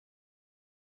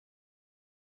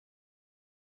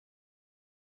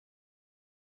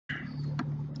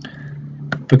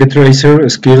Packet Tracer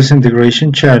Skills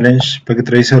Integration Challenge, Packet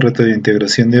Tracer reto de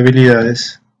integración de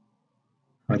habilidades,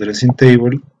 Addressing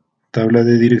Table, tabla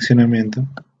de direccionamiento,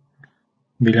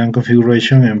 VLAN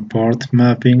Configuration and Port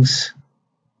Mappings,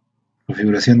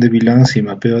 configuración de VLANs y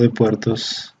mapeo de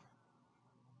puertos,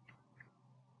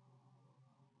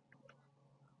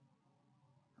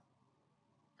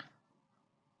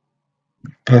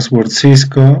 Password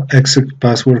Cisco, Exec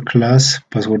Password Class,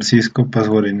 Password Cisco,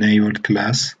 Password Enabled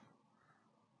Class,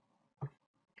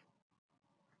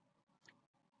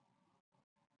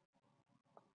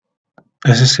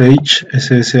 SSH,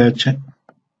 SSH,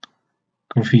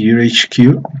 Configure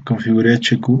HQ, Configure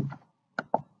HQ,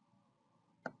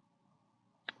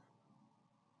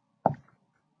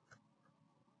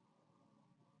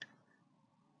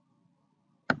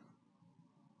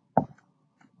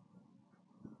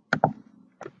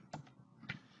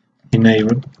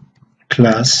 Enable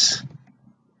Class,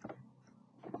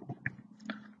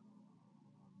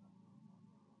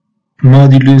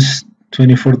 Modulus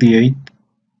 2048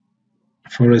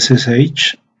 for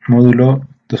SSH, módulo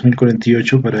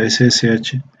 2048 para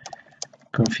SSH,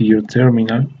 Configure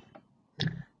Terminal.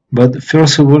 But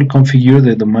first of all, configure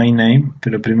the domain name,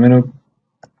 pero primero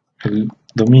el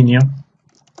dominio.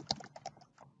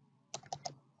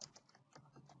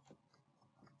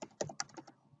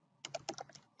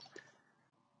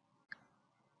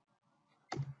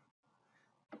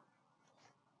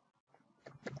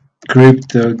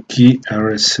 Crypto key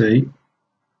RSA,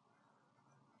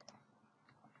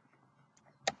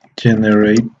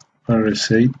 generate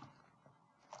RSA,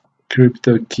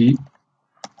 crypto key,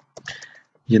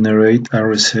 generate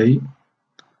RSA,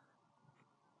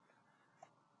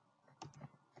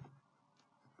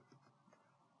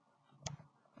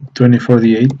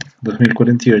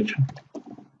 (2048)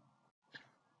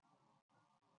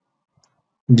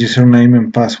 username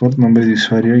and password, nombre de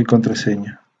usuario y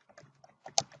contraseña.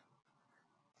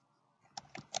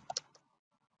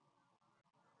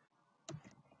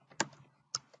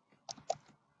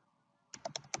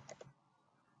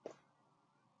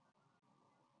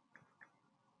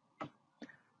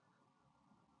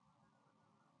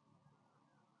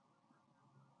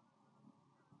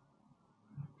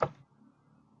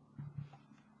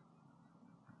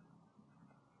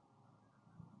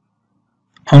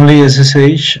 Only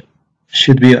SSH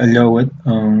should be allowed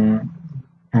on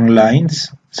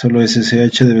lines. Solo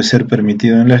SSH debe ser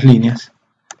permitido en las líneas.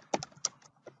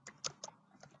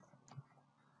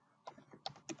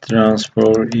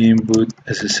 Transport input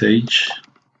SSH.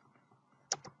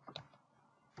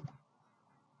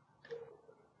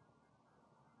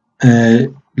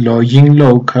 Login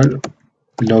local.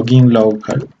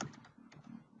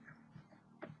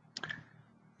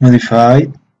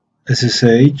 Modified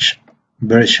SSH.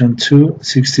 Version 2,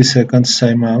 60 seconds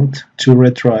timeout, 2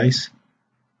 retries.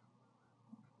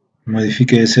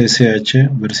 Modifique SSH,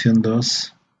 versión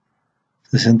 2,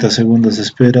 60 segundos de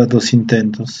espera, 2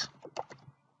 intentos.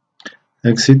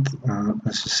 Exit,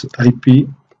 IP,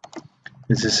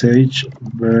 SSH,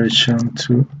 version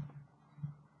 2.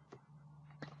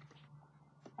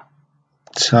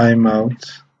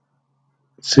 Timeout,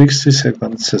 60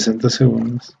 seconds, 60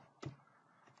 segundos.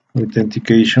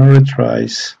 Authentication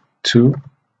retries, 2.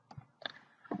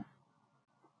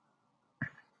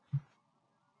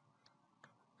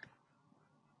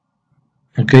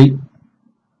 Okay.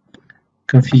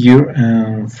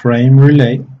 Configure frame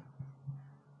relay.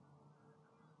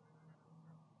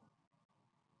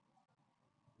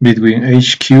 Between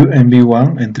HQ and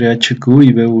V1, entre HQ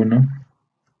y V1.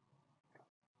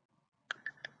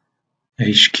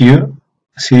 HQ,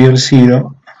 serial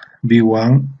 0,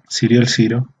 V1, serial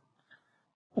 0.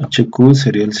 HQ,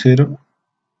 serial 0.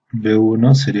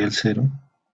 V1, serial 0.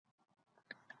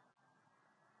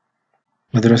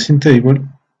 Addressing table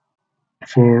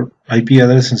for IP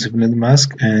address and subnet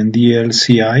mask and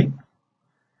DLCI.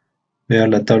 Vea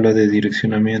la tabla de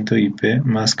direccionamiento IP,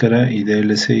 máscara y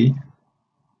DLCI.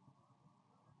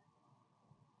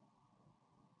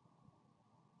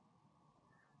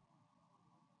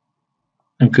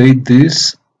 Okay,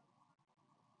 this,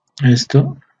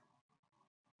 esto,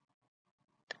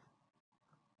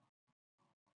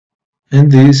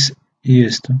 and this y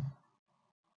esto.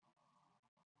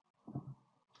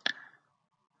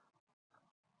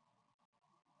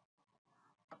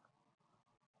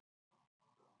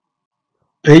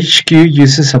 HQ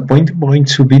uses a point-to-point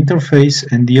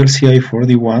subinterface and DLCI for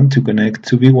D1 to connect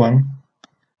to V1.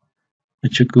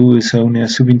 HQ usa una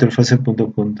subinterfase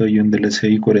punto-punto y un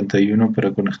DLCI 41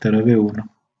 para conectar a V1.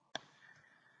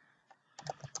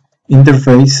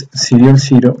 Interface serial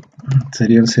 0.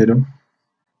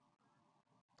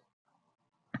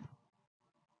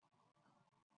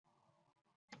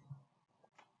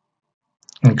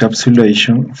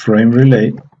 encapsulation frame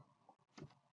relay.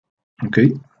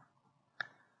 Okay.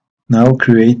 Now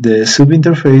create the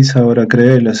subinterface. Ahora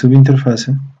crea la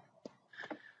subinterfase.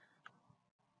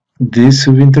 This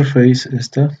subinterface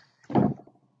está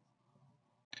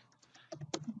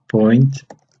point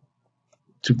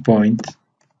to point.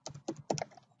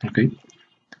 Okay.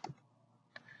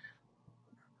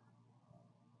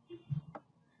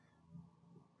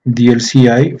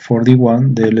 DLCI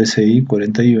 41, DLCI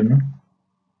 41.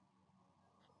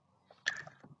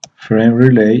 Frame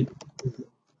relay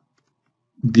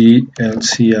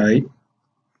DLCI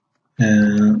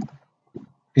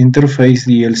interface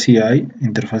DLCI,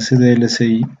 interfase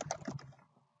DLCI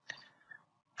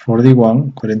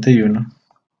 41, 41.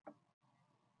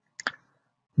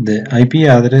 The IP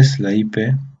address, la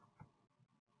IP.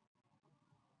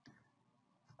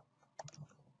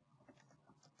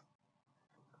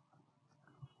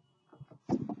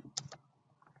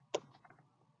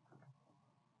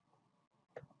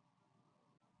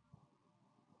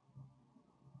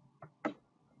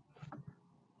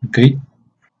 Okay.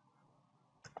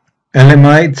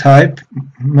 LMI type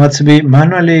must be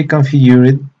manually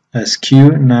configured as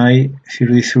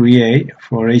Q933A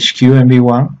for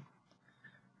HQ-MV1.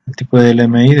 El tipo de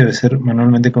LMI debe ser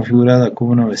manualmente configurado a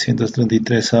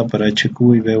Q933A para HQ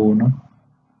y V1.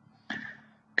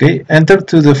 Okay. Enter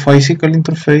to the physical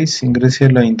interface. Ingrese a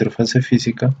la interfase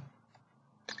física.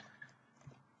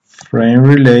 Frame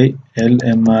relay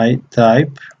LMI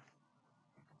type.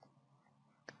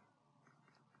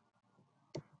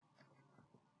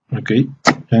 Okay.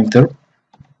 Enter.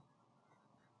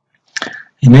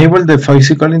 Enable the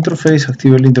physical interface.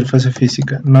 Activa la interfase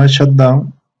física. No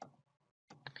shutdown.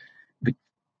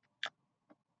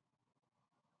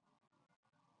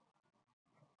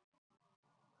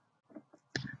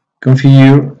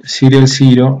 Configure serial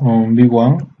 0 on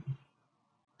V1.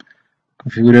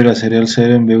 Configure la serial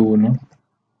 0 en V1.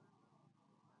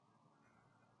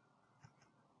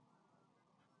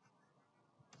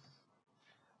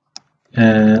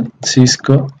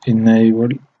 Cisco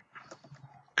enable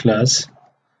class.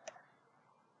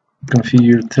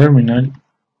 Configure terminal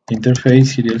interface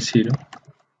serial 0.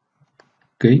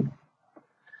 Okay.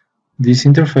 This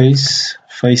interface,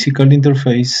 physical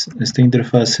interface, esta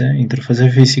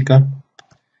interfase física,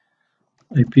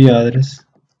 IP address,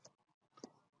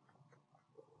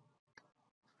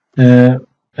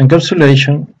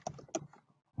 encapsulation,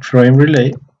 frame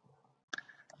relay,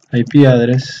 IP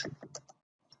address,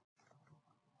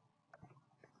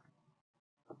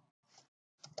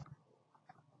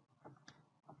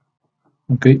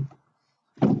 okay,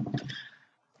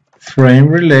 frame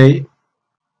relay,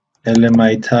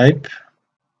 LMI type,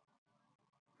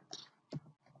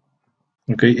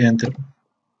 okay, enter.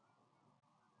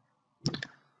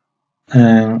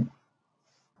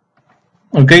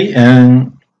 Okay,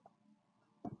 and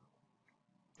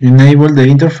enable the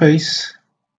interface.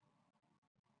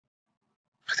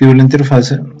 Activo la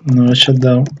interfase, no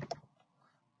shutdown.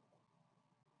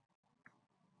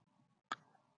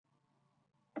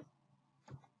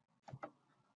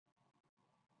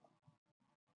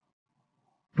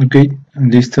 Okay,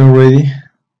 listo, ready.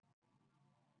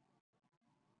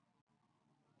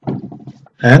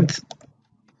 And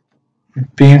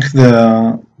ping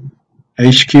the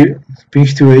HQ, ping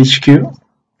to HQ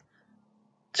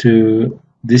to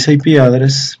this IP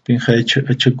address, ping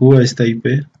HQ a esta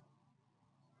IP.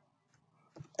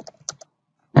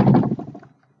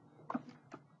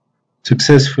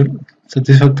 Successful,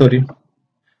 satisfactorio.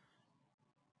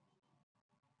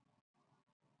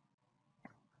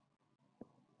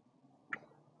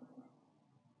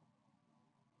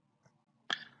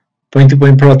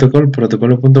 Point-to-point protocol,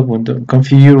 protocolo punto a punto.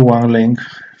 Configure one link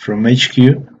from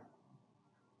HQ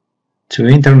to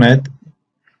internet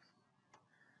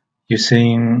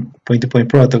using point-to-point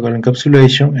protocol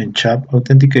encapsulation and CHAP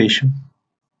authentication.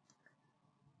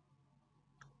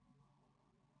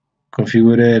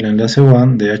 Configure el enlace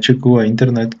WAN de HQ a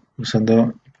internet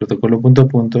usando protocolo punto a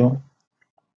punto,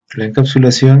 la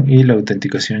encapsulación y la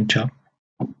autenticación CHAP.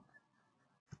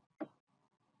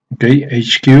 Ok,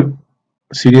 HQ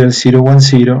serial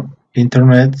 010,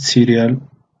 internet serial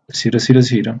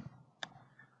 000,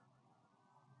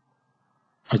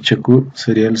 HQ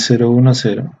serial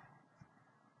 010,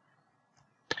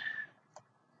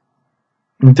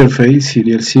 interface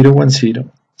serial 010,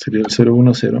 serial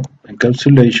 010,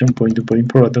 encapsulation point-to-point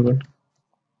protocol,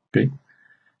 okay,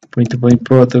 point-to-point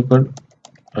protocol,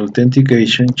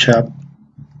 authentication CHAP,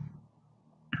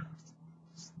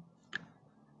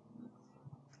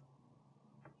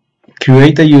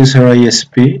 create a user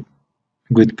ISP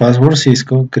with password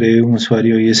Cisco, cree un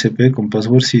usuario ISP con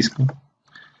password Cisco,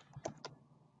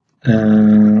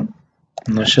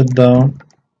 no shutdown.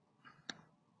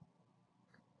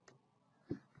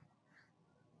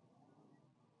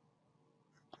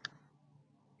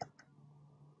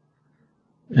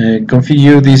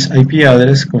 Configure this IP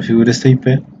address, configure este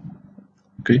IP,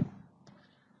 okay,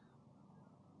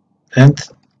 and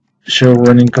show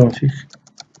running config.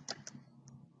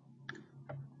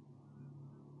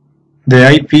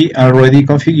 The IP already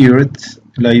configured,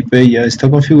 la IP ya está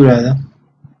configurada.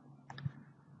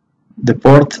 The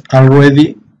port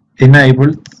already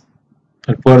enabled,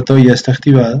 el puerto ya está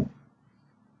activado.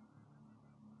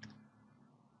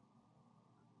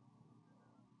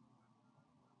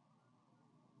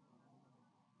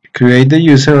 Create the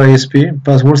user ISP,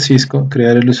 password Cisco,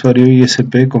 crear el usuario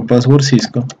ISP con password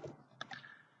Cisco.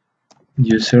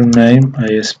 Username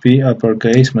ISP,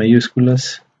 uppercase,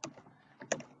 mayúsculas,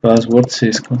 password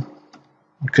Cisco.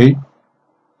 Ok.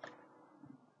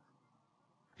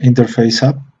 Interface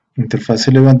up,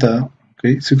 interfase levantada.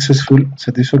 Ok, successful,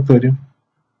 satisfactorio.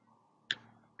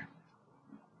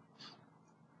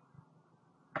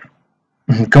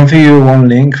 Configure one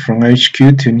link from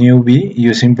HQ to new V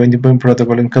using point-to-point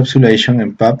protocol encapsulation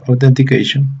and PAP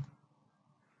authentication.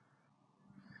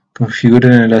 Configure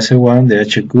el enlace WAN de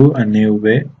HQ a new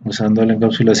V usando la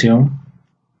encapsulación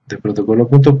de protocolo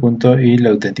punto a punto y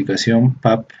la autenticación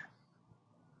PAP.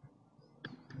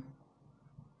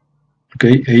 Ok,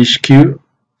 HQ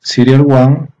serial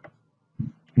 1,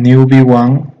 new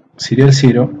V1 serial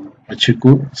 0,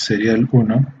 HQ serial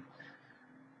 1,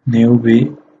 new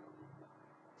V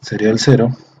serial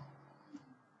 0,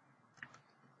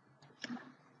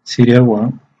 serial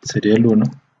 1, serial 1,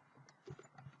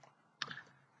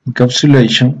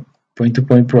 encapsulation,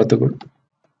 point-to-point protocol,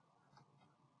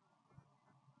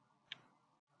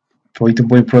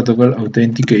 point-to-point protocol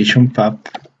authentication PAP.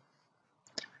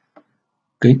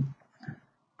 Okay.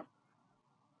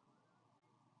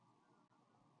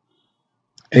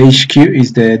 HQ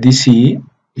is the DCE,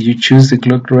 you choose the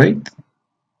clock rate,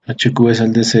 HQ es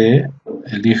el DCE,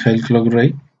 elija el clock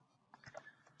rate,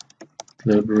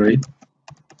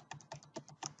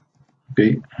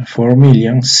 okay, 4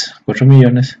 millions, 4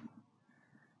 millones.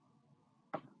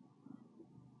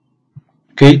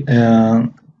 Okay,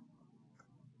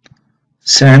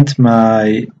 send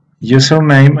my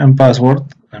username and password,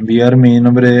 enviar mi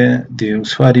nombre de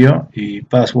usuario y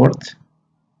password.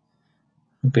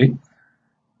 Okay.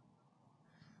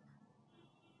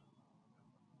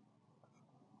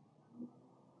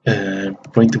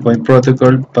 Point-to-point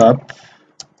protocol, PAP,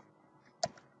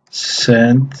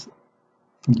 send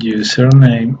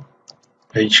username,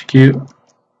 HQ,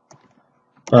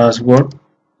 password,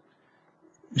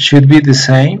 should be the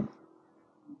same,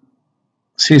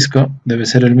 Cisco, debe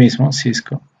ser el mismo,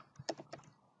 Cisco.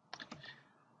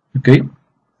 Okay.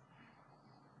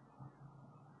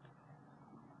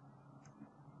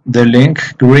 The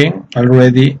link green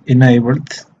already enabled,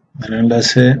 el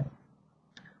enlace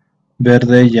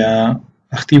verde ya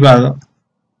activado.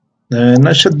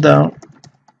 No shutdown.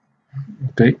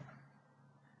 Okay.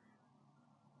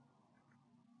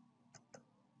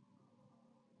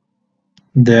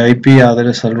 The IP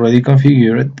address already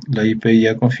configured, la IP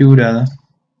ya configurada.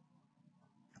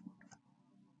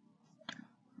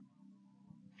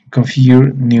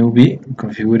 Configure new V,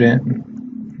 configure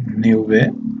new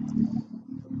V.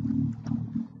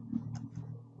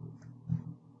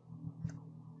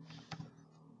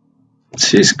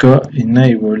 Cisco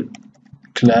enable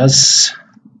class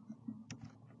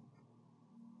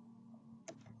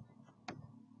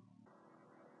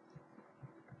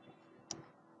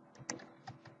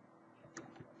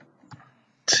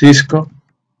Cisco.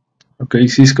 Okay,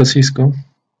 Cisco.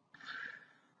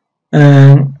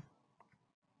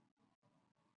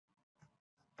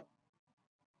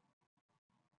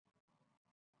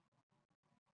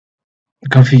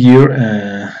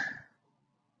 Configure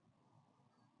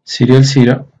serial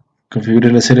 0,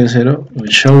 configure la serial 0,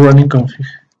 show running config.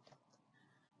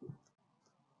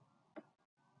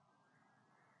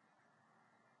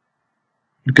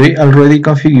 Ok, already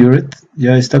configured,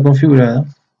 ya está configurada.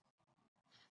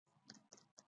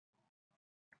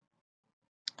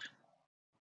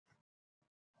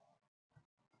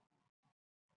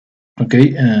 Ok,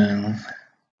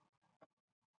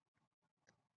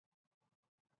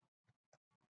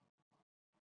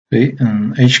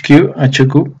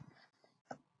 HQ,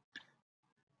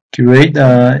 create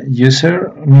a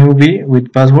user newbie with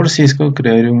password Cisco,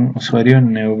 crear un usuario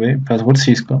newbie, password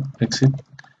Cisco, exit,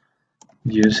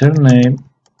 username,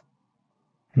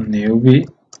 newbie,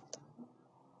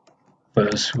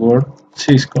 password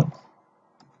Cisco.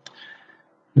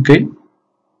 Ok.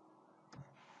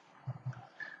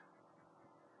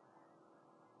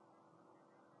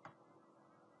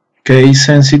 case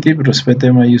sensitive,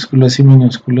 respete mayúsculas y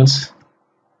minúsculas.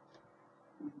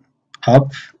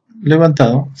 Up,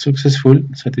 levantado, successful,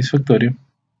 satisfactorio.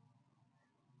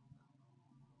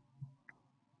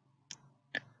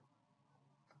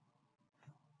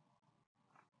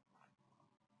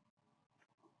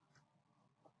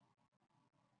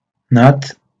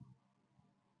 NAT,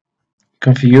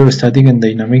 configure static and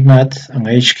dynamic NAT, and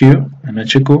HQ, and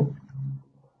HQ.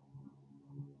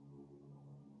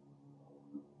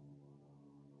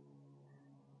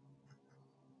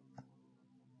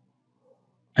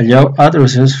 Allow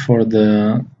addresses for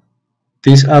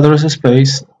this address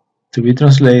space to be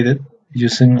translated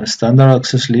using a standard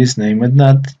access list named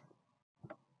NAT.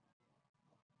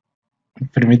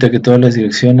 Permite que todas las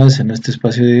direcciones en este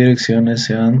espacio de direcciones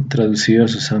sean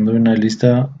traducidas usando una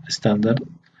lista estándar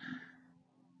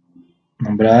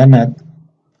nombrada NAT.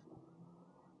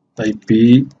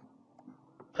 IP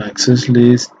access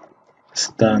list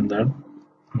standard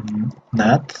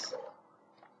NAT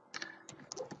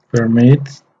permit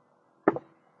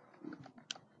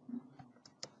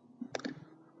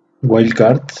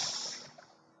wildcard.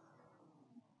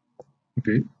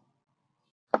 Okay.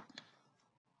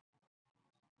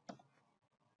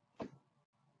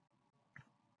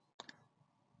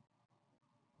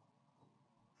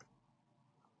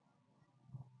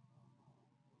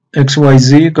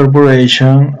 XYZ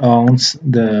Corporation owns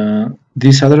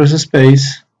this address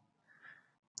space.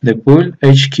 The pool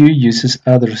HQ uses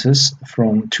addresses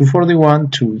from 241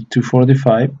 to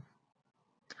 245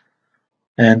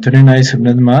 and 29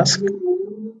 subnet mask.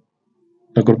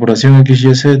 La corporación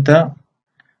XYZ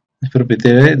es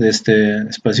propietaria de este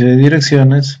espacio de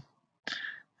direcciones.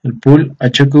 El pool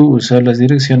HQ usa las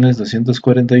direcciones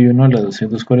 241 a la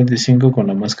 245 con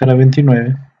la máscara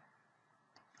 29.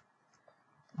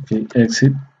 Okay,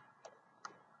 exit.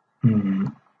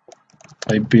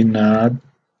 IP NAT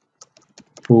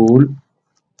pool.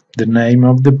 The name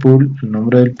of the pool, el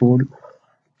nombre del pool.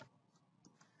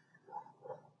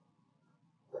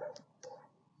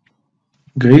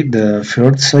 Okay, the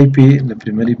first IP, la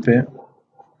primera IP.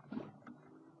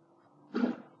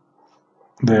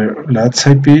 The last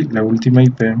IP, la última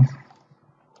IP.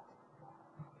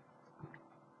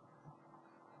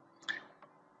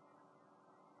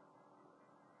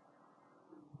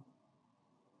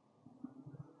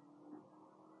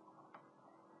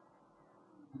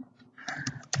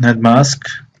 NetMask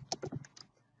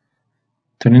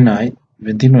 29.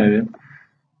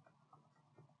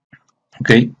 Ok.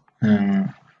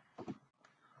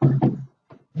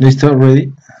 Listo,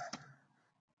 ready.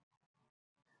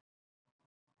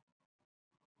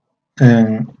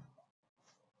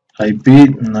 IP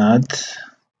NAT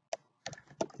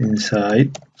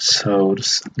inside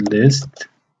source list.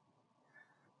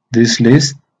 This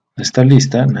list, esta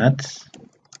lista, NAT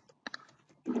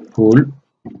pool.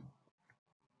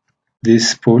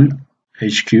 This pool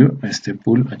HQ, este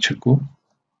pool HQ.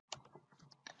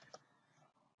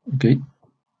 Ok.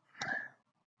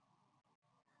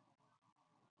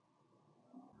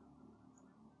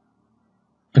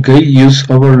 Ok,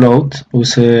 use overload,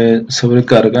 use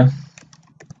sobrecarga.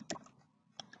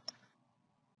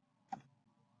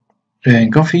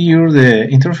 Configure the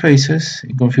interfaces,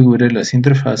 configure las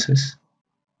interfaces.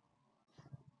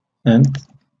 And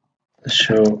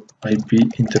show IP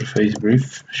interface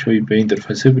brief, show IP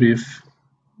interface brief.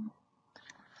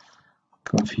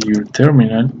 Configure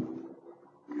terminal.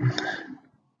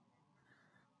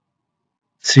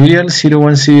 Serial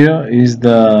 010 is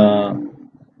the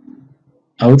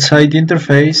outside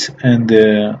interface and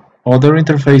the other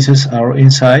interfaces are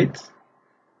inside.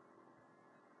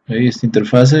 Okay, esta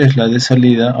interfase es la de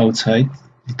salida, outside,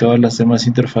 y todas las demás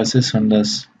interfaces son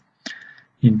las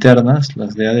internas,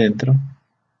 las de adentro.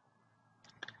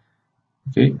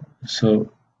 Okay, so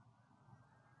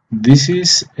this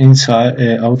is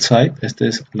inside, outside, esta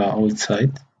es la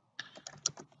outside.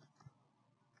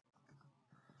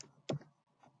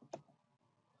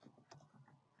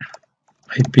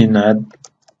 IP NAT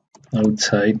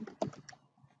outside.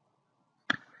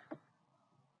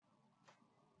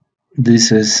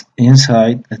 This is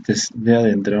inside, este es de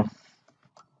adentro.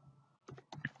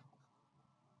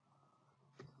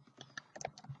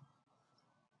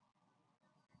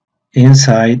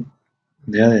 Inside,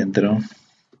 de adentro.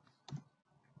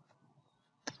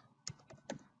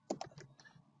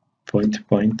 Point to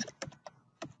point.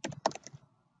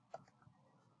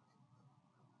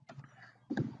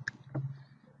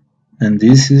 And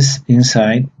this is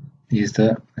inside, y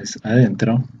esta es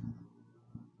adentro.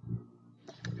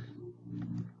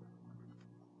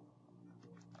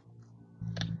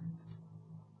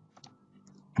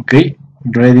 Ok,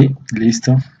 ready,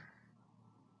 listo.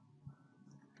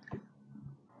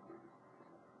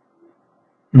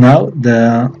 Now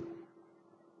the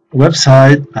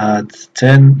website at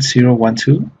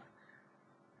 10.0.12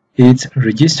 is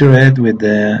registered with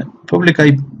the public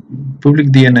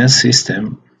DNS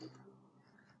system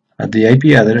at the IP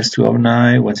address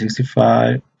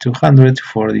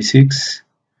 209.165.200.46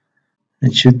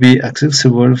 and should be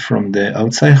accessible from the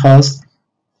outside host.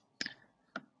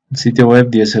 El sitio web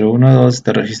 10.0.1.2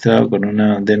 está registrado con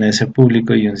un DNS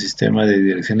público y un sistema de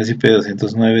direcciones IP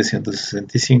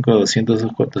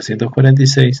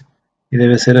 209.165.200.246 y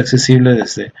debe ser accesible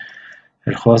desde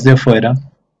el host de afuera.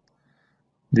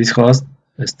 This host,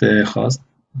 este host,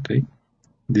 okay.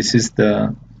 This is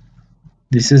the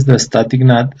static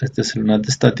NAT, este es el NAT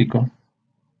estático.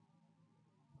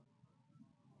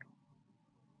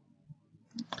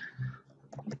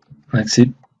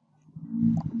 Exit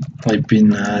IP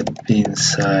NAT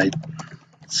inside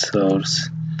source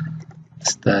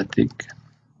static.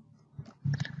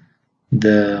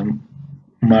 The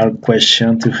mark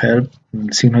question to help,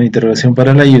 el signo de interrogación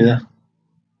para la ayuda.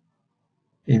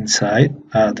 Inside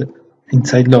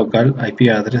local IP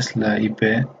address, la IP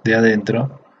de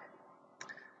adentro.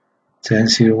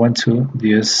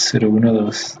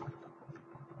 10.0.12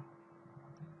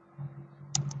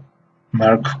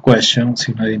 mark question,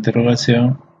 signo de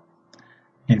interrogación.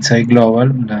 Inside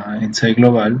global, la inside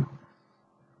global.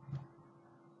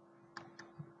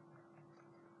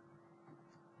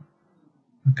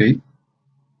 Ok.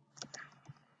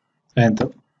 Enter.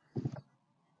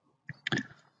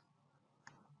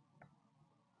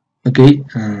 Ok,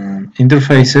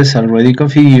 interfaces already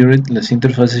configured, las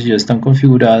interfaces ya están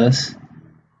configuradas.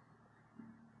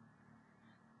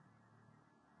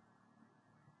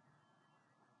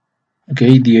 Ok,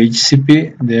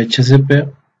 DHCP,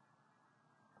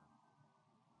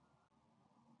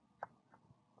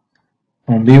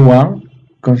 on V1,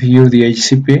 configure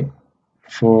DHCP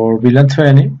for VLAN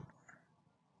 20,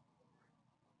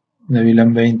 de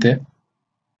VLAN 20,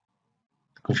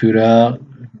 configurada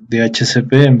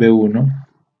DHCP en V1,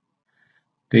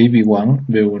 ok, V1,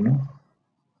 V1,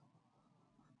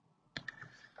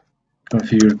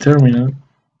 configure terminal,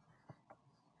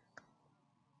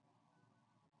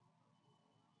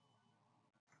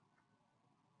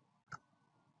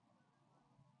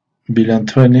 VLAN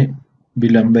 20,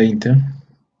 VLAN 20,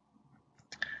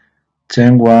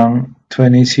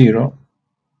 10.1.20,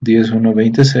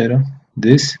 10.1.20,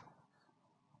 this,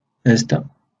 esta,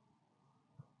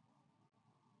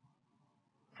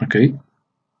 ok,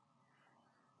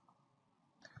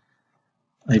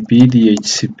 IP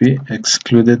DHCP,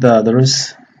 excluded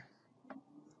address,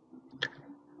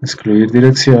 excluir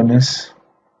direcciones,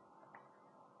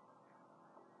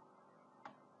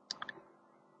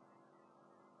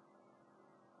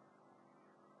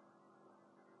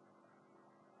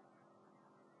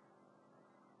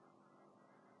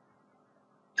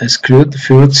 exclude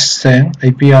first 10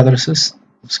 IP addresses,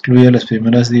 excluye las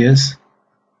primeras 10,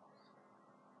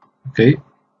 ok,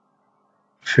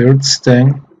 first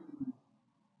 10,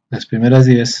 las primeras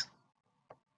 10,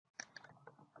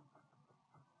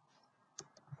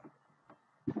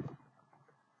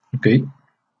 ok,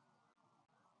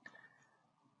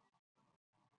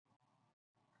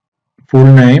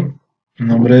 pool name,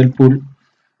 nombre del pool,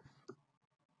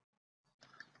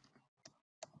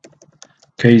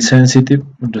 case sensitive,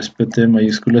 respete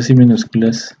mayúsculas y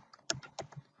minúsculas,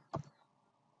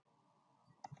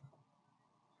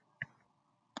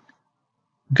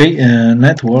 ok,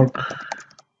 network,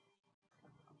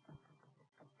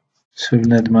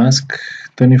 subnet mask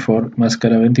 24,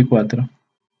 máscara 24,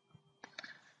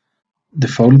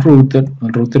 default router,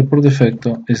 el router por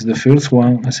defecto es the first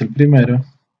one, es el primero,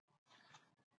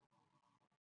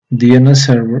 DNS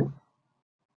server,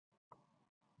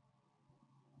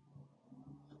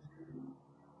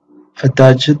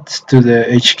 attached to the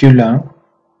HQ LAN,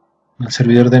 el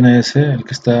servidor DNS, el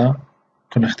que está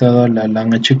conectado a la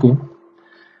LAN HQ.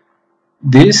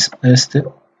 This,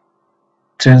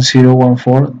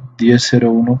 10.0.14,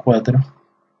 10.0.14.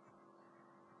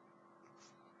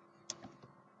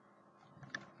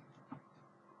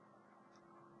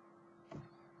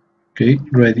 Ok,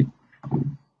 ready.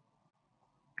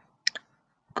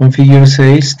 Configure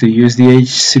sales to use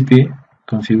DHCP.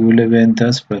 Configure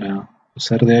ventas para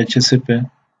usar DHCP.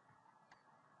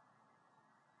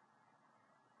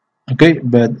 Ok,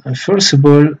 but first of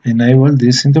all, enable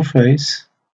this interface.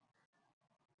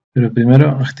 Pero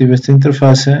primero active esta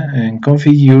interfase en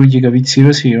configure gigabit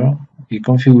 00 y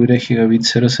configure gigabit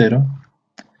 00.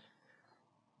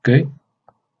 Ok.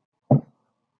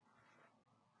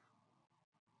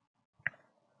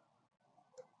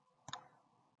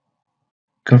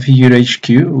 Configure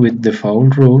HQ with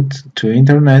default route to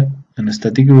internet an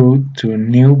static route to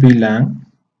new VLAN.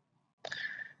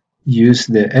 Use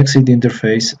the exit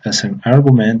interface as an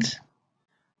argument.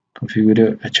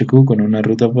 Configure HQ con una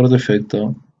ruta por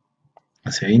defecto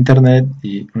hacia Internet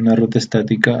y una ruta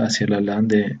estática hacia la LAN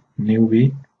de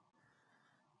newbie.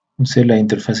 Use la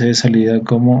interfase de salida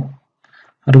como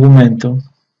argumento.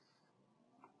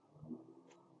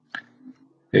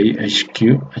 HQ,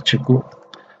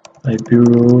 IP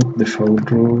route, default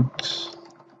route.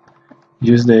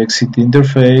 Use the exit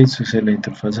interface. Use la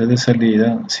interfase de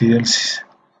salida. Serial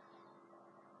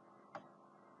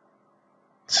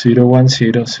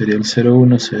 010, serial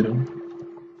 010.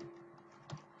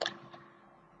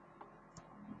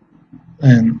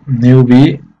 En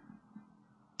newbie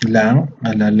LAN,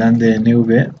 a la LAN de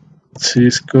newbie.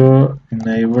 Cisco,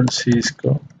 enable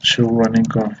Cisco, show running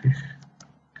config.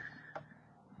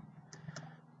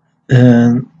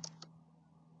 And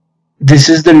this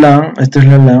is the LAN, esta es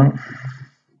la LAN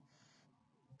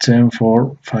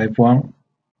 10451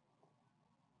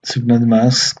 subnet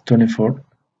mask 24.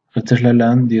 Esta es la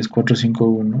LAN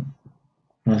 10451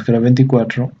 máscara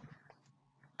 24.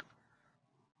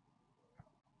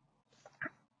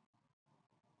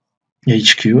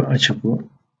 HQ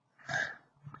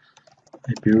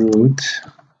IP route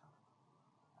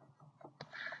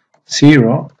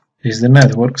 0 is the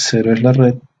network, 0 es la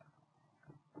red.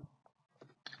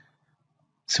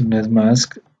 Subnet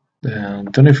mask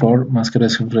 24, máscara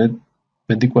subred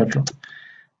 24.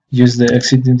 Use the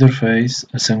exit interface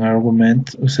as an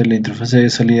argument. Use la interfase de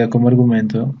salida como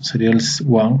argumento. Serial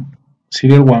 1,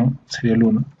 serial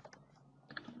 1.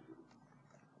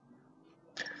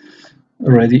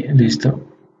 Ready, listo.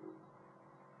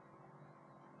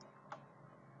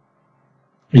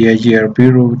 Y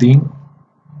IGRP routing,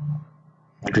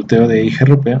 el ruteo de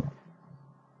IGRP.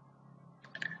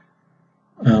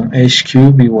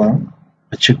 HQ V1,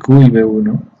 HQ y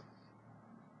V1.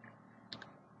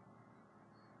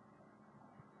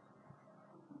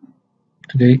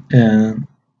 Okay,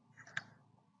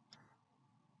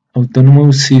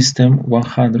 Autonomous System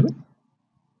 100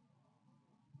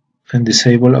 and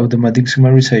disable automatic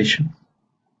summarization.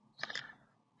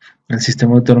 El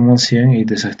sistema autónomo 100 y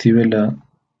desactive la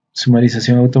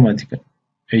sumarización automática.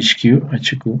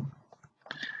 HQ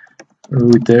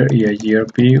router y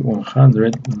IGRP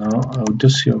 100 no auto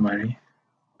summary.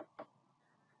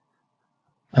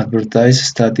 Advertise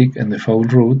static and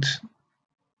default route.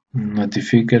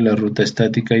 Notifique la ruta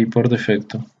estática y por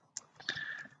defecto.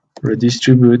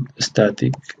 Redistribute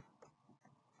static.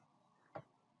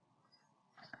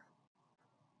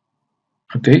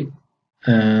 Okay.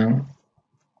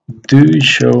 Do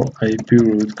show IP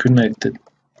route connected.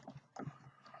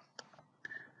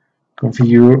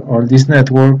 Configure all these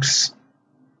networks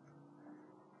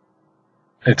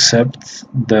except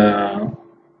the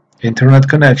internet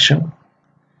connection.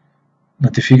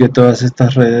 Notifique todas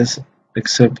estas redes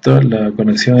excepto la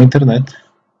conexión a internet.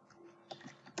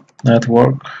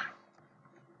 Network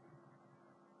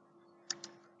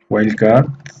wildcard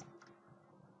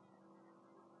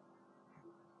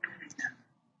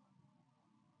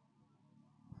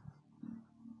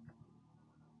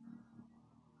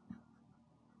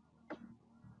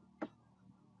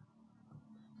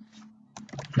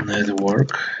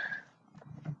network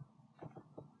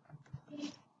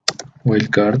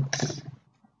wildcard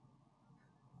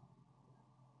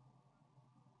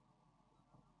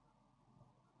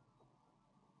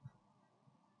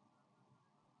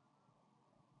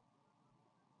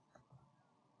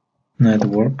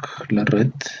network, la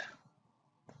red.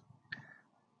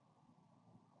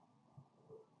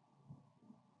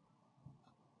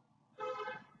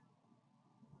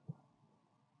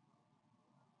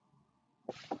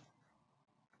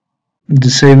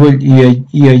 Disable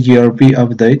EIGRP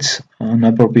updates on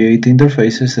appropriate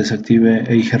interfaces. Desactive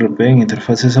EIGRP en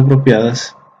interfaces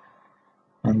apropiadas.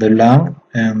 On the LAN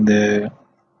and the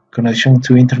connection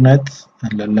to internet.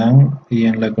 En la LAN y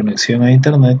en la conexión a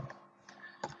internet.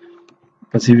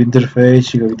 Passive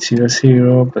interface gigabit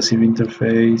 00, passive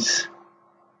interface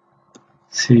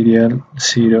serial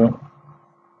 010,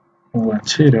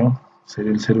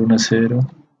 serial 010.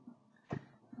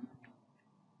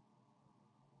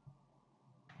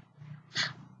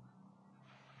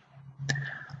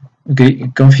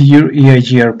 Okay, configure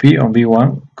EIGRP on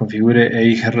V1, configure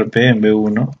EIGRP en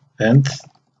V1 and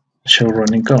show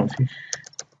running config.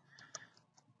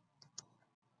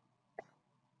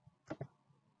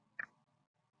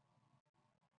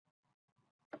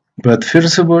 But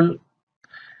first of all,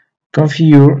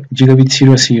 configure gigabit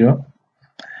 00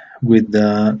 with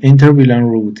the inter-VLAN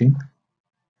routing.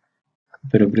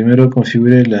 Pero primero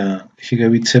configure la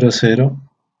gigabit 00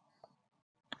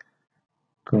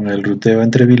 con el ruteo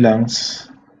entre VLANs.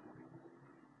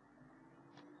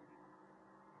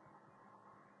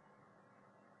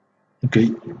 Ok,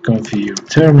 configure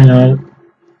terminal.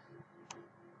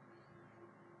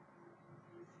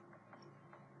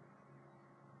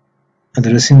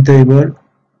 Addressing table.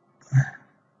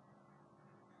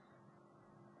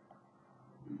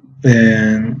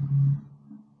 And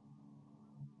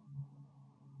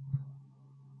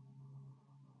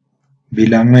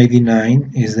VLAN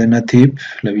 99 is the native.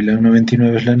 La VLAN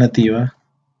 99 es la nativa.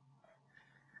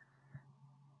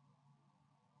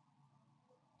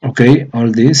 Ok,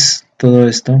 all this, todo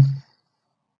esto.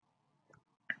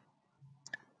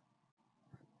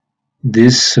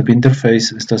 This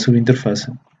subinterface, esta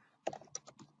subinterfase.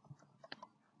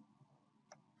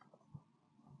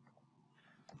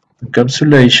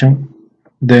 Encapsulation.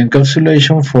 The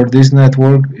encapsulation for this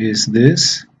network is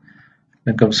this.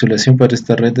 La encapsulación para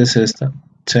esta red es esta.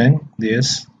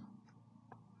 10.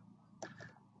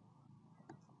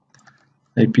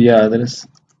 IP address.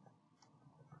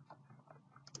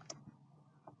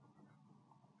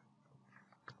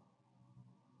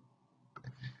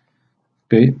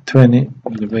 Ok,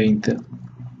 20.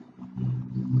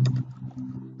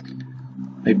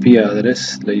 IP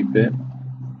address, la IP.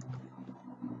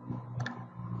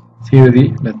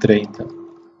 30, la 30.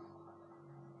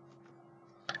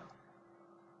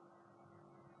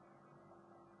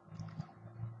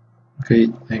 Ok,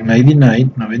 en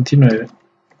 99, 99.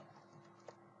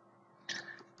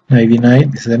 99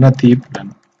 es la nativa, la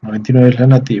 99 es la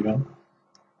nativa.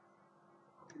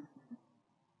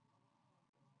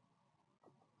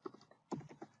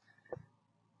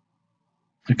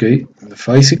 Ok, the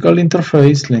physical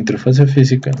interface, la interfase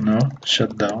física, no,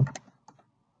 shutdown.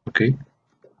 Ok.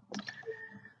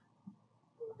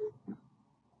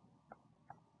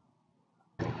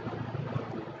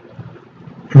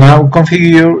 Now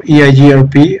configure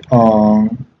EIGRP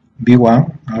on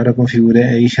B1. Ahora configure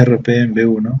EIGRP en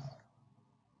B1.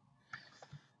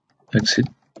 Exit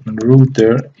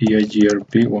router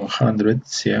EIGRP 100,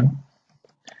 100.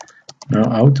 Now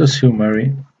auto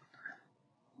summary.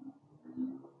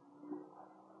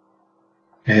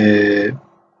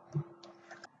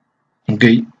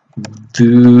 Okay,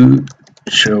 do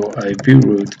show IP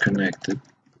route connected.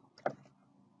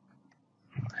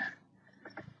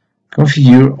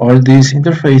 Configure all these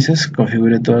interfaces.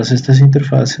 Configure todas estas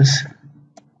interfaces.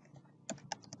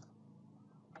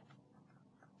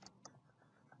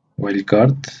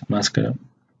 Wildcard, máscara,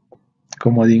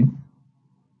 comodín.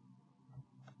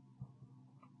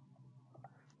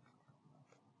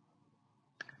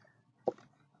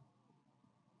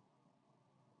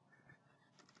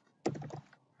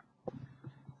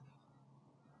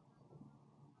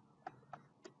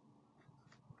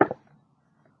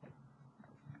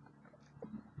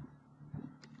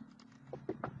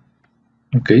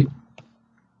 Ok.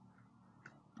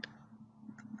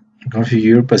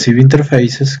 Configure passive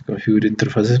interfaces. Configure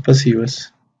interfaces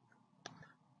pasivas.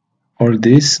 All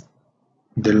this,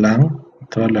 the LAN,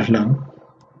 todas las LAN.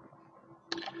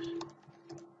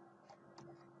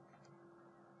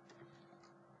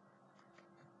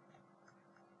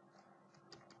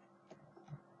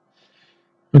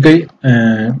 Okay,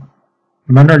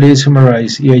 manually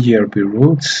summarize EIGRP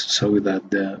routes so that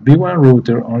the B1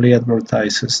 router only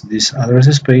advertises this address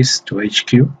space to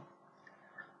HQ.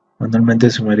 Manualmente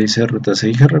sumarice rutas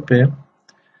EIGRP de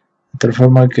tal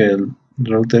forma que el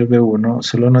router B1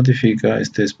 solo notifica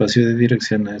este espacio de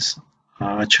direcciones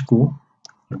a HQ.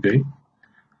 Okay.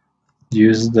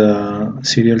 Use the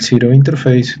serial 0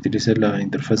 interface. Utilice la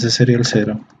interfaz serial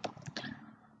 0.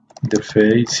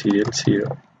 Interface serial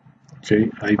 0.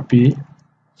 Okay, IP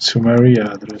summary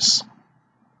address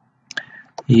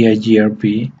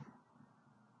EIGRP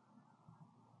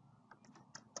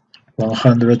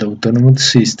 100 autonomous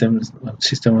systems,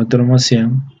 sistema autónomo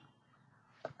 100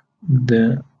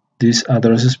 de this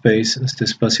address space, este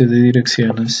espacio de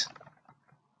direcciones.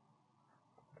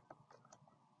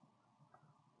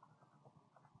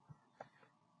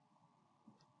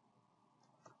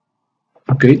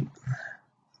 Ok.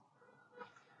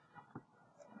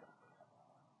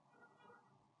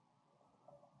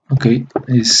 Ok,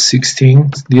 es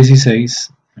 16,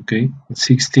 16. Ok,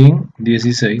 16,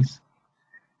 16.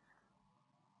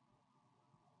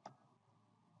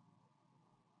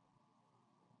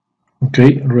 Ok,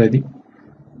 ready.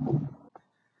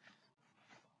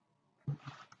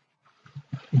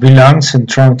 VLANs and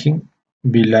trunking.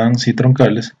 VLANs y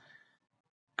troncales.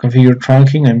 Configure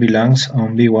trunking and VLANs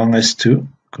on B1S2.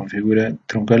 Configura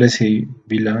troncales y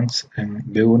VLANs en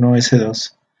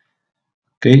B1S2.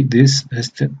 Ok, this,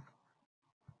 este.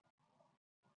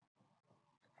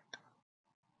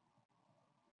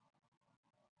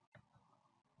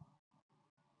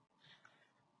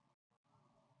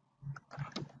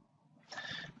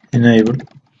 enable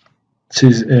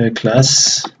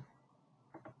class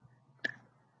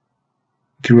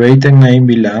create and name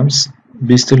VLANs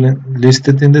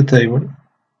listed in the table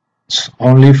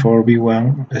only for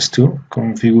V1 S2.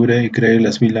 Configure y cree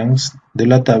las VLANs de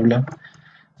la tabla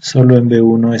solo en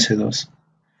V1 S2.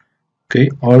 Okay,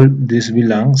 all these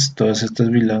VLANs, todas estas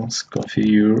VLANs,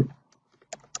 configure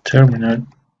terminal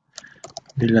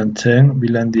VLAN 10,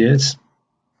 VLAN 10,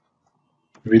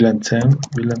 VLAN 10,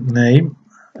 VLAN name,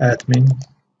 admin,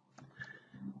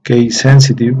 case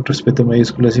sensitive, respeto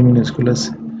mayúsculas y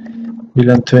minúsculas,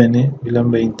 VLAN 20,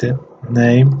 VLAN 20,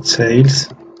 name, sales,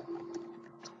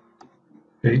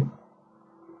 okay,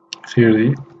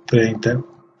 30, 30,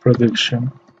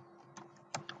 production,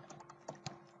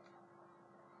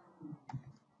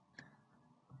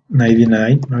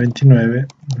 $99, $99,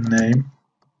 name,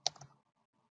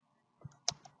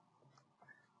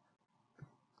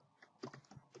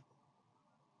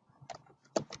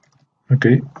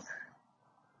 okay,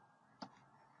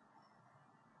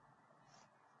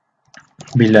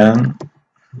 VLAN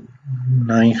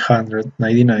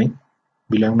 999,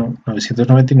 VLAN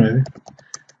 999,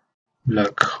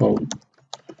 black hole.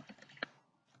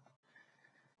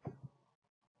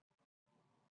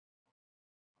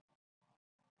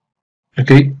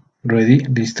 Ok, ready,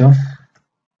 listo.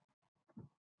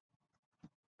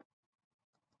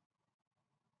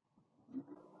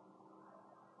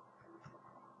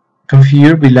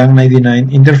 Configure VLAN 99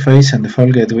 interface and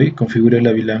default gateway. Configure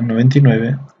la VLAN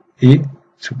 99 y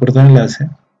su puerto de enlace.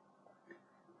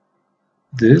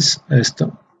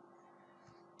 Esto.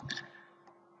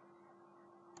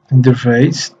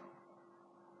 Interface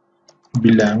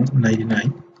VLAN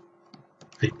 99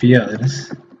 IP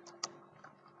address.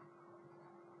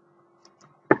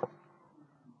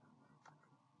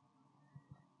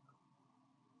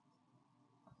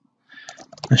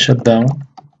 And shutdown.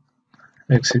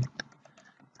 Exit.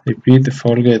 IP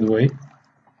default gateway.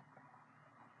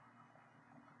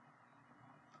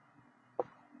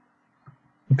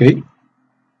 Ok.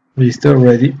 Listo,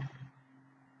 ready.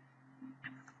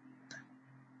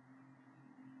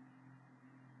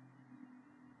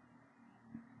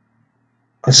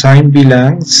 Assign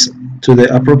VLANs to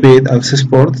the appropriate access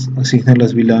port. Asigna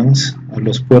las VLANs a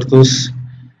los puertos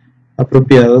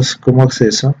apropiados como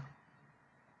acceso.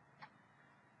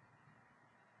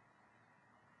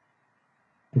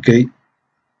 Ok.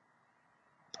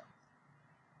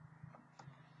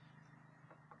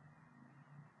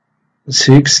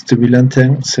 6 to VLAN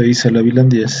 10, 6 a la VLAN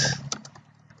 10.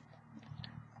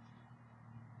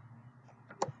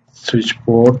 Switch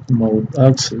port mode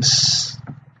access.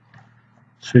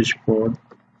 Switch port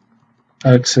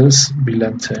access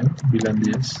VLAN 10, VLAN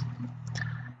 10.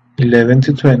 11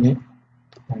 to 20,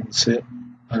 11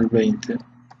 al 20.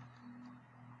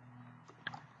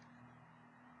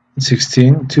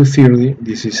 16 to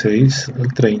 30, 16 al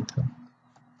 30.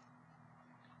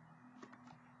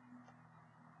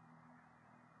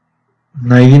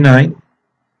 99,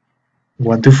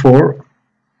 1 to 4,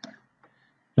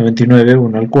 99,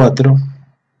 1 al 4.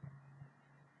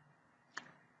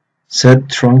 Set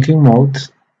trunking mode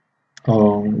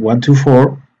on 1 to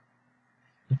 4.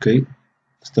 Ok,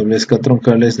 establezca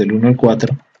troncales del 1 al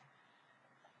 4.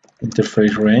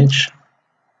 Interface range.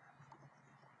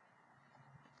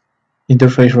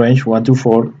 Interface range 1 to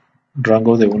 4,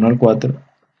 rango de 1 al 4.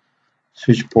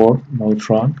 Switch port, mode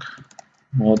trunk,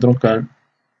 modo troncal.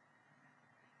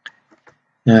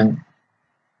 And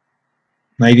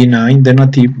 99 de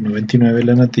native, 99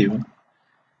 la nativa.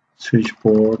 Switch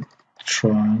port,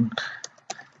 trunk,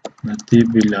 native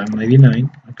VLAN 99,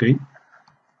 ok.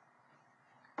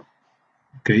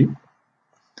 Ok,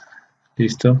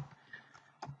 listo.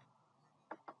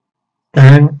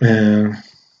 And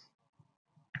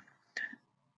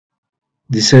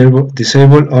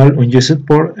disable all unused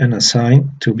port and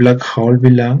assign to black hole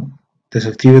VLAN.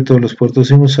 Desactive todos los puertos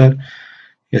sin usar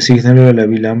y asígnalo a la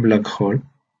VLAN black hole.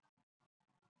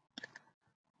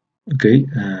 Ok,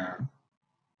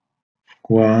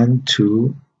 1,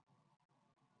 2,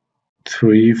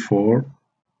 3, 4,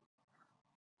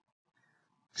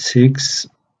 6,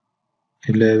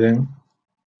 11,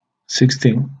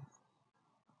 16.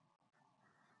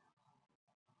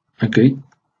 Ok.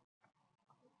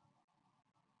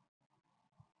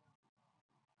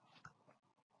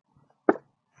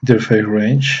 Interface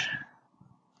range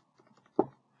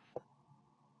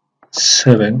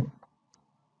 7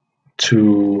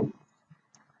 to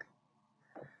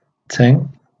 10,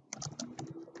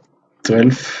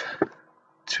 12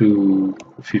 to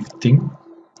 15,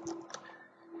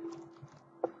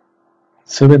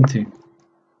 17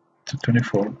 to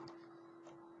 24,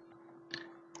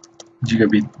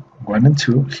 gigabit 1 and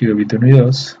 2, gigabit 1 y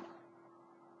 2,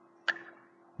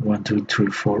 1, 2,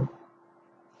 3, 4,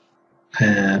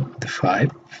 the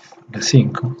 5, la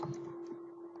 5,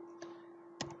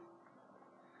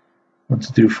 1,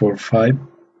 2, 3, 4, 5,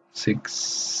 6,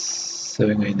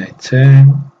 7, 8, 9,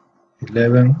 10,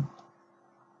 11,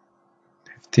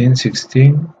 15,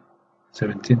 16,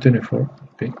 17, 24,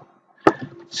 okay.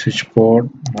 Switch port,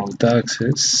 mode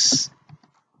access,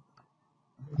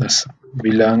 that's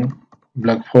VLAN,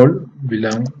 black hole,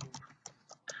 VLAN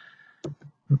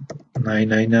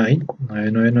 999,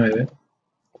 999,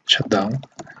 shutdown.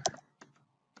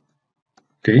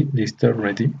 Okay, listo,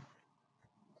 ready.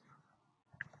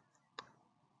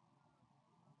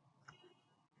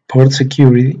 Port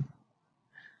security.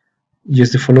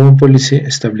 Use the following policy.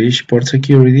 Establish port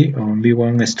security on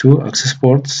V1 S2 access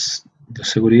ports. De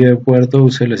seguridad de puerto,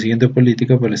 use la siguiente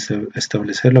política para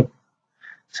establecer la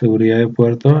seguridad de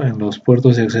puerto en los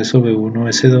puertos de acceso V1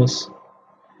 S2.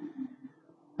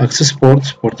 Access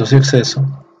ports, puertos de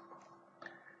acceso.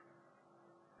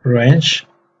 Range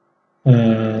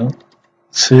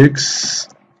 6,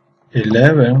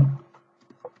 11,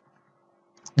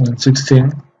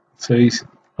 16, 6,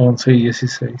 11 y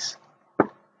 16.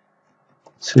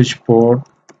 Switch port,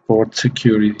 port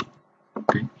security.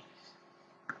 Okay.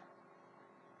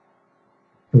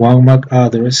 One MAC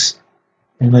address,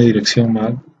 una dirección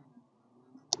MAC,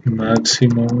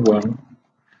 maximum one.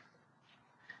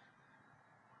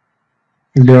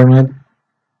 Learned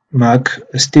MAC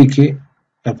sticky,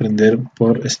 aprender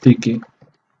por sticky.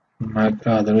 MAC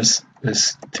address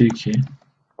sticky.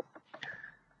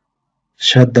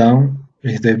 Shutdown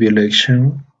is the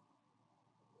violation.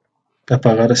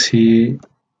 Apagar si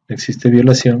existe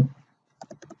violación.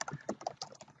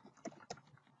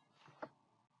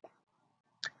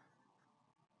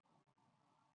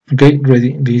 Ok,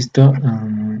 ready, listo.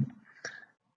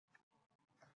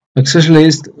 Access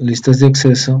list, listas de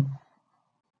acceso.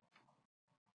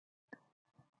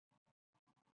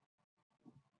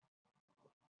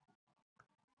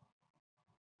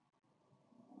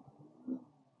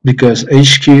 Because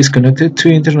HQ is connected to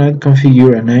internet,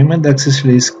 configure a name and access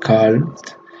list called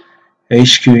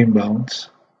HQ inbounds.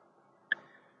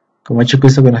 Como HQ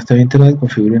está conectado a internet,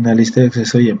 configure una lista de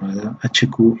acceso llamada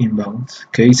HQ inbounds.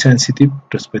 Case sensitive,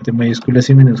 respete mayúsculas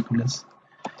y minúsculas.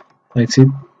 Exit,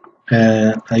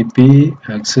 IP,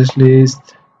 access list.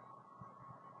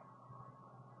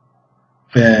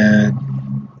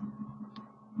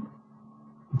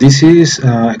 This is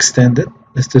extended.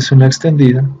 Esta es una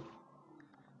extendida.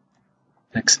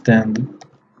 Extend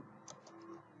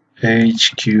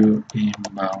HQ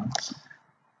inbounds.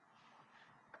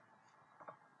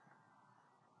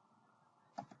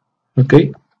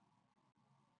 Okay.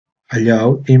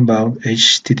 Allow inbound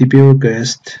HTTP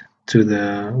request to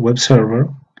the web server.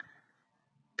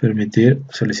 Permitir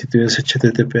solicitudes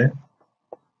HTTP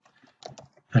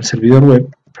al servidor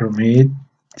web. Permit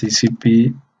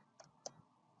TCP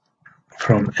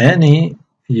from any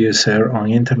user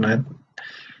on internet.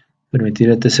 Permitir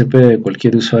el TCP de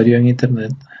cualquier usuario en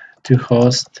internet. To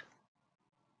host.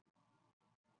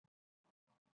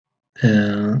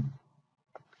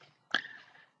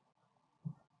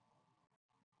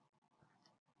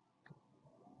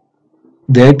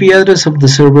 The IP address of the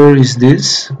server is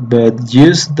this, but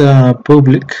use the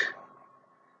public.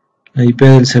 La IP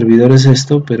del servidor es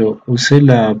esto, pero use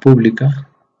la pública.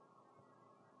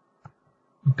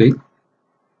 Ok.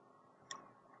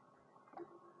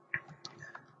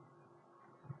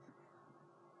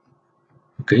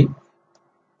 Ok.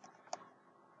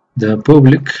 The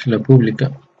public, la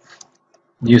pública,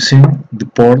 using the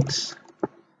ports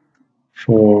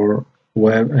for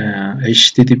web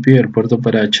HTTP, el puerto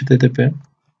para HTTP.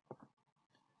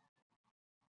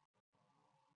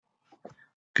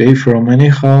 Okay, from any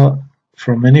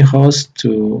host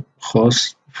to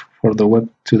host for the web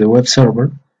to the web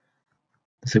server.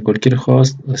 Desde cualquier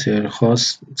host hacia el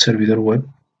host servidor web.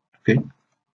 Okay.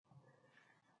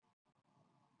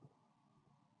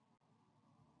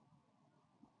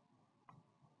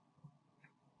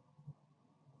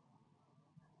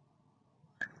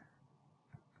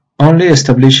 Only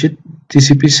established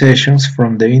TCP sessions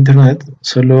from the internet.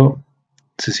 Solo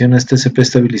sesiones TCP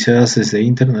estabilizadas desde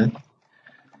internet.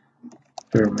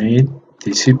 Permit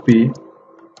TCP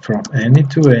from any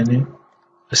to any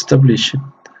established.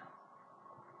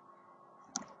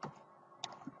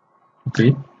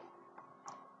 Okay.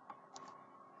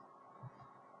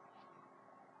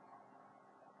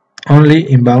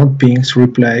 Only inbound pings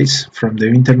replies from the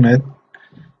internet.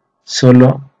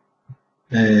 Solo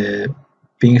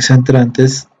pings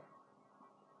entrantes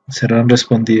serán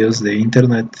respondidos de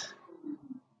internet.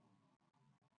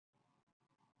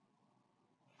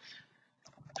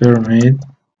 permit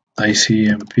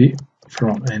ICMP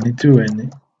from any to any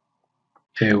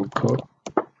EUCO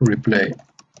replay.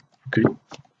 Okay.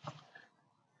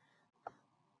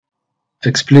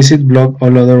 Explicit block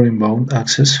all other inbound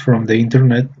access from the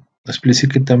internet.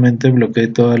 Explícitamente bloquee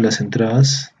todas las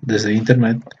entradas desde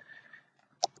internet.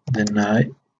 Deny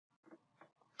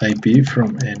IP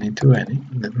from any to any.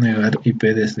 Negar IP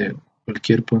desde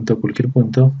cualquier punto a cualquier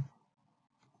punto.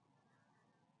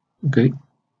 Okay.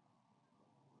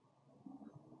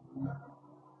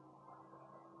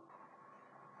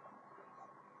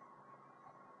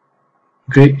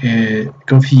 Okay,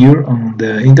 configure on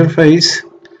the interface.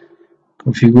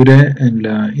 Configure en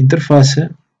la interfase.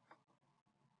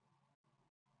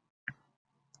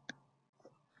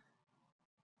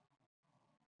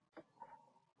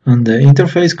 On the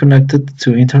interface connected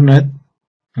to internet.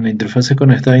 En la interfase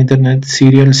conectada a internet,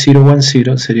 serial 010,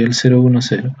 serial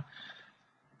 010.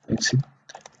 Exit.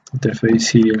 Interface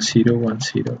serial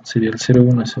 010, serial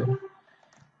 010.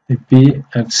 IP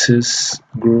access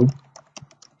group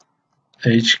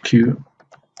HQ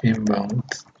inbound.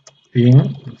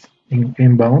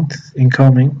 Inbound,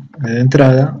 incoming, de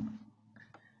entrada.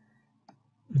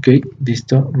 Ok,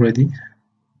 listo, ready.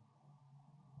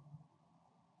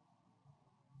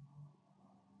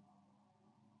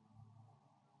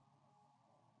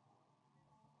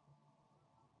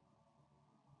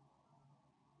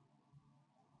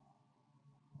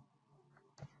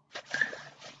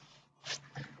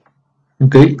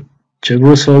 Ok, check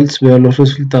results, veo los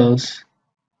resultados.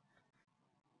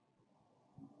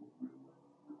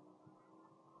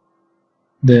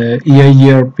 The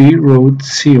EIGRP route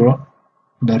 0,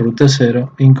 la ruta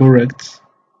 0, incorrect.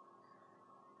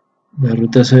 La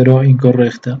ruta 0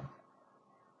 incorrecta.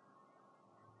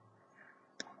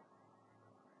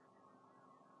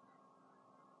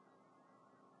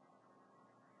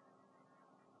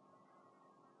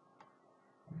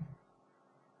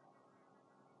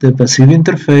 The passive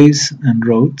interface and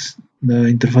routes, la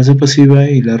interfase pasiva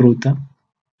y la ruta,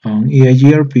 on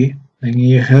EIGRP, en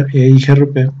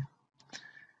EIGRP.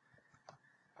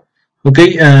 Ok,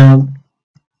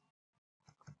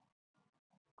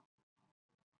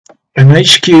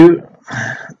 MHQ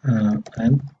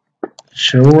and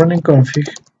show running config.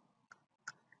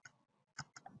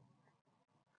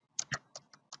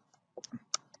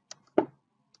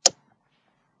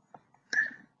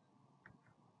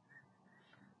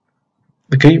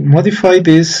 Ok, modify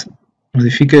this,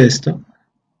 modifique esto,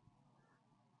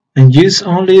 and use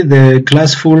only the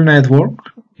class full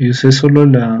network, use solo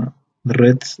la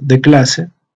red de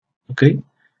clase, ok.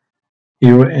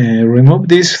 You remove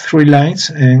these 3 lines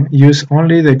and use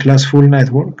only the class full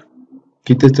network.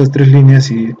 Quite estas 3 líneas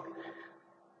y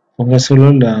ponga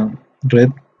solo la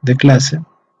red de clase.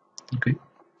 Okay.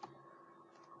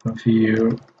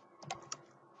 Configure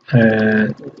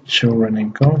show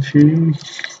running config.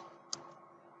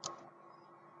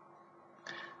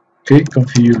 Okay,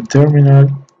 configure terminal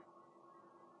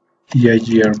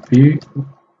EIGRP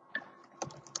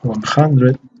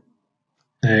 100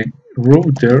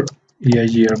 router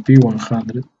EIGRP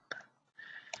 100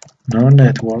 no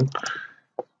network.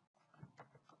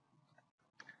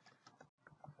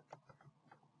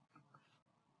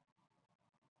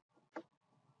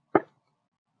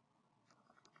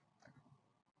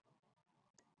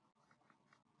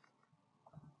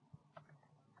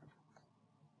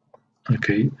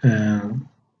 Okay.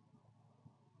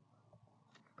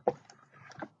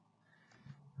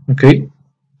 Okay.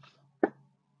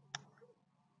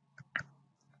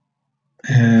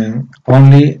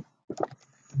 Only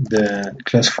the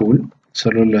class full,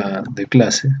 solo la de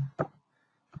clase.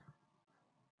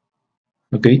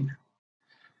 Okay.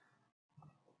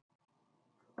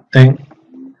 And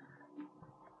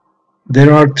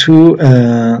there are 2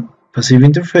 passive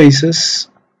interfaces,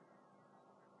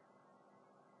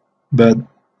 but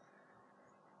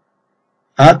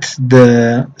add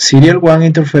the serial 1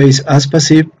 interface as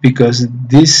passive because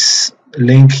this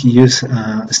link uses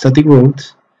static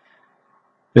routes,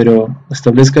 pero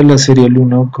establezca la serial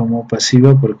 1 como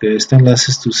pasiva porque este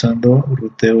enlace está usando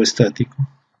ruteo estático.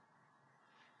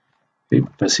 Okay,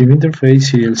 passive interface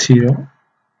serial 0,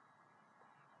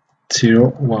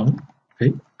 0, 1,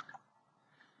 okay,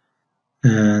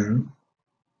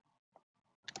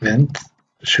 and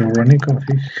show running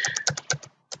config.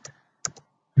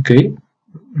 Okay,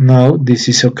 now this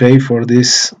is okay for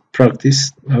this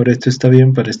practice. Ahora esto está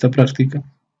bien para esta práctica.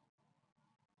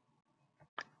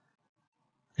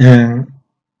 And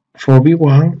for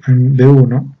B1 and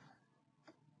B1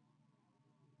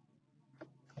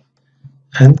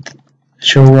 and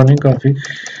show running config.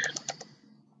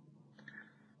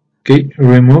 Okay,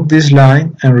 remove this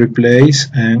line and replace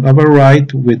and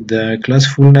overwrite with the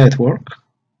classful network.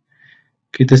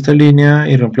 Quita esta línea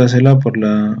y reemplácela por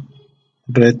la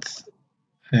red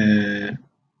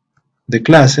de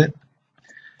clase.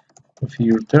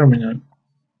 Configure terminal.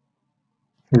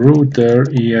 Router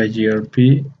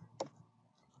EIGRP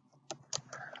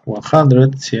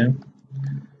 100,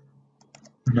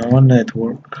 now a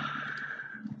network.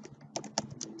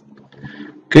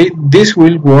 Okay, this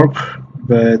will work,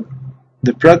 but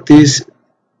the practice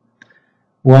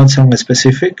wants some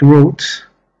specific routes.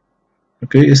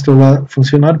 Okay, esto va a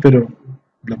funcionar, pero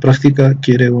la práctica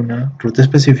quiere una ruta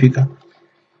específica.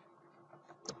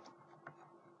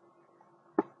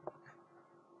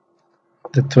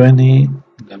 The 20,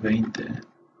 la 20,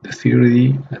 the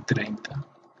 30, la 30,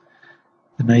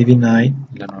 the 99,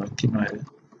 la 99.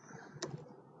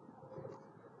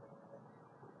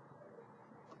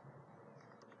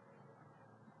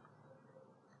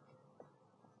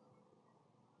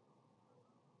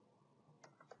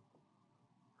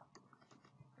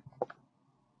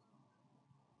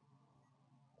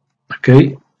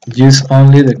 Okay, use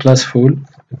only the class full.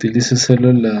 Utilice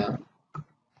solo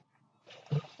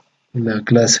la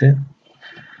clase.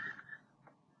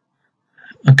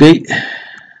 Okay,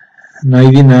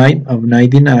 99 of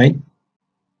 99.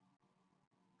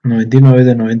 99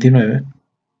 de 99.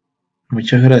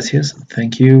 Muchas gracias.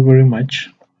 Thank you very much.